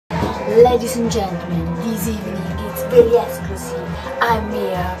Ladies and gentlemen, this evening it's very exclusive. I'm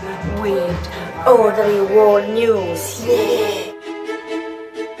here with Audrey World News. Yeah!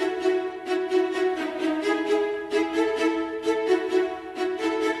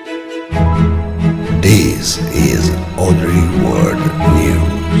 This is Audrey World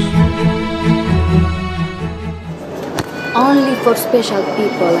News. Only for special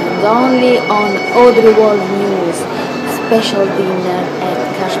people and only on Audrey World News. Special dinner at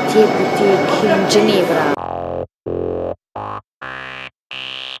Cartier Boutique in Geneva.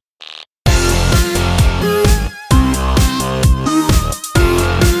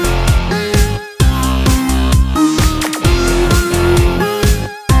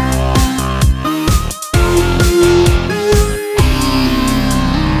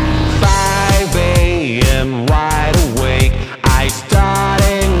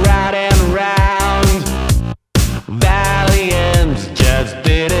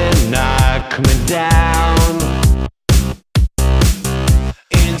 Me down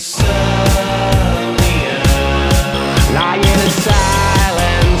insomnia, lying in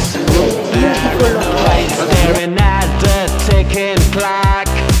silence, staring at the ticking clock,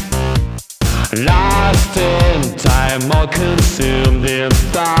 lost in time or consumed in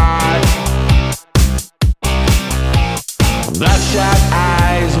thought. Bloodshot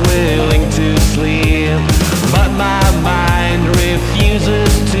eyes willing to sleep, but my mind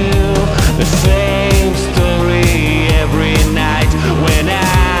refuses to. The same story every night when I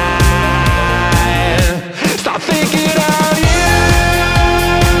start thinking of you.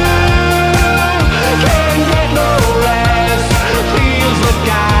 Can't get no rest, feels like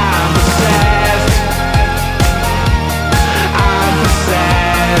I'm possessed. I'm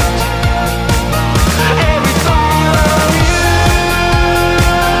possessed. Every thought of you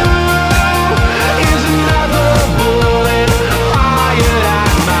is another bullet fired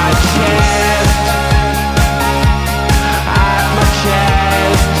at my chest.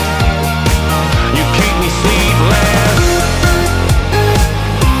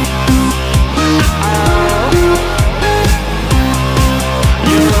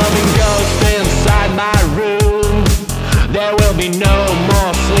 No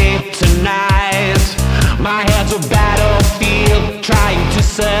more sleep tonight. My head's a battlefield trying to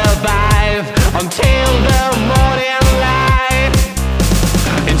survive until the morning light.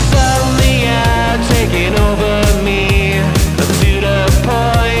 Insomnia taking over me to the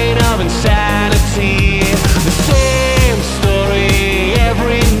point of insanity. The same story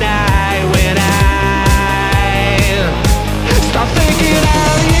every night when I start thinking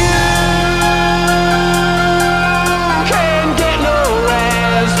of you.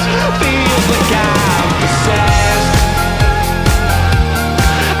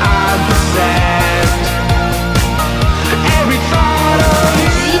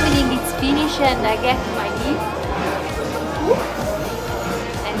 And I get my gift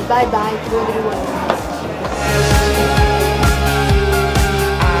and bye bye to everyone.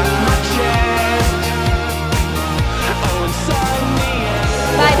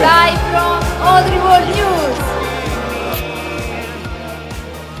 Bye bye from Audrey World News.